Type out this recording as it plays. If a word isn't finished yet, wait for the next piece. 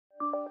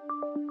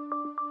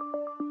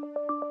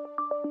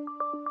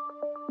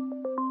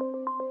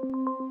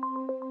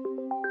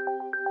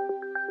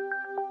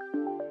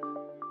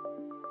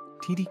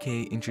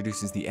TDK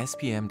introduces the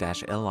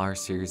SPM-LR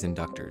series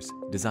inductors,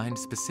 designed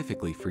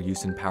specifically for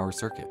use in power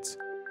circuits.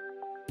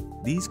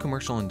 These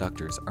commercial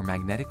inductors are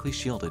magnetically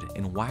shielded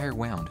and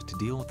wire-wound to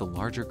deal with the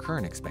larger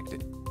current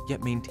expected,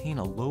 yet maintain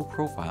a low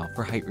profile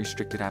for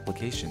height-restricted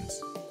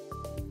applications.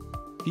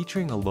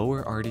 Featuring a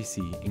lower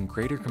RDC and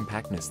greater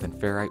compactness than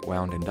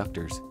ferrite-wound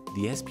inductors,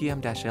 the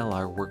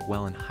SPM-LR work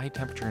well in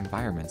high-temperature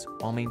environments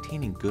while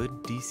maintaining good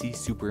DC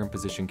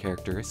superimposition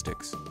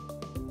characteristics.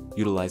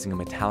 Utilizing a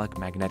metallic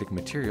magnetic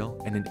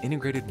material and an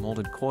integrated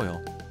molded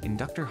coil,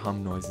 inductor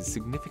hum noise is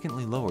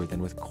significantly lower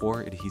than with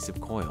core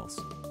adhesive coils.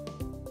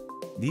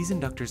 These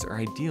inductors are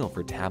ideal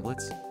for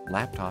tablets,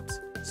 laptops,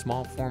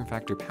 small form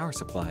factor power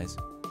supplies,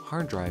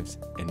 hard drives,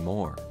 and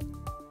more.